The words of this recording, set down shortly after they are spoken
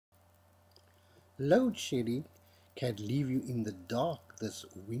Load shedding can leave you in the dark this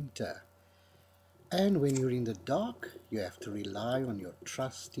winter. And when you're in the dark, you have to rely on your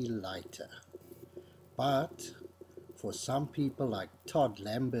trusty lighter. But for some people like Todd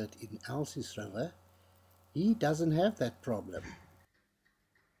Lambert in Elsie's River, he doesn't have that problem.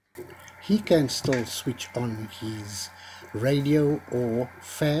 He can still switch on his radio or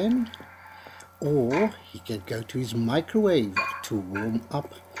fan, or he can go to his microwave to warm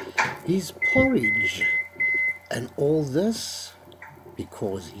up his porridge. And all this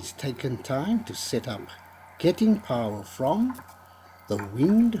because he's taken time to set up getting power from the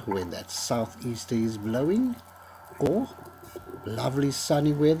wind when that southeaster is blowing, or lovely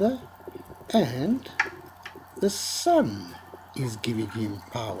sunny weather, and the sun is giving him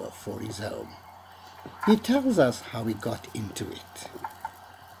power for his home. He tells us how he got into it.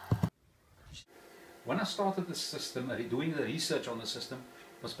 When I started the system, doing the research on the system,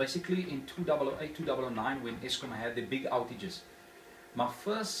 was basically in 2008, 2009 when Eskom had the big outages. My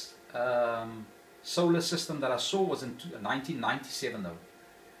first solar system that I saw was in 1997 though.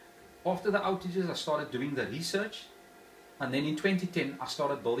 After the outages I started doing the research, and then in 2010 I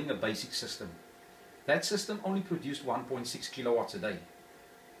started building a basic system. That system only produced 1.6 kilowatts a day.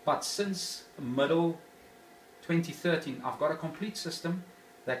 But since middle 2013 I've got a complete system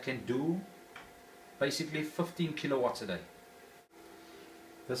that can do basically 15 kilowatts a day.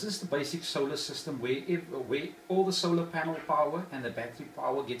 This is the basic solar system where all the solar panel power and the battery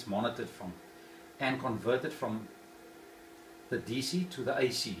power gets monitored from and converted from the DC to the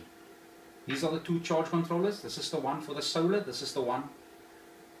AC. These are the two charge controllers. This is the one for the solar, this is the one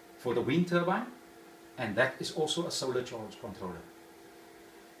for the wind turbine, and that is also a solar charge controller.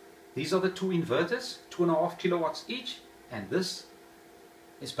 These are the two inverters, 2.5 kilowatts each, and this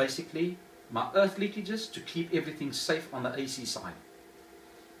is basically my earth leakages to keep everything safe on the AC side.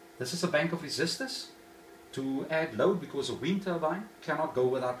 This is a bank of resistors to add load because a wind turbine cannot go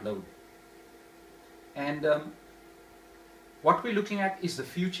without load. And what we're looking at is the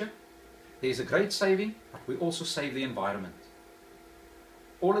future. There's a great saving, but we also save the environment.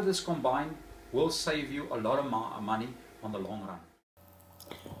 All of this combined will save you a lot of money on the long run.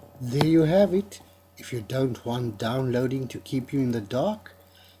 There you have it. If you don't want downloading to keep you in the dark,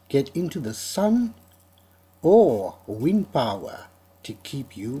 get into the sun or wind power to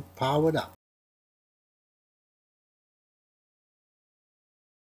keep you powered up.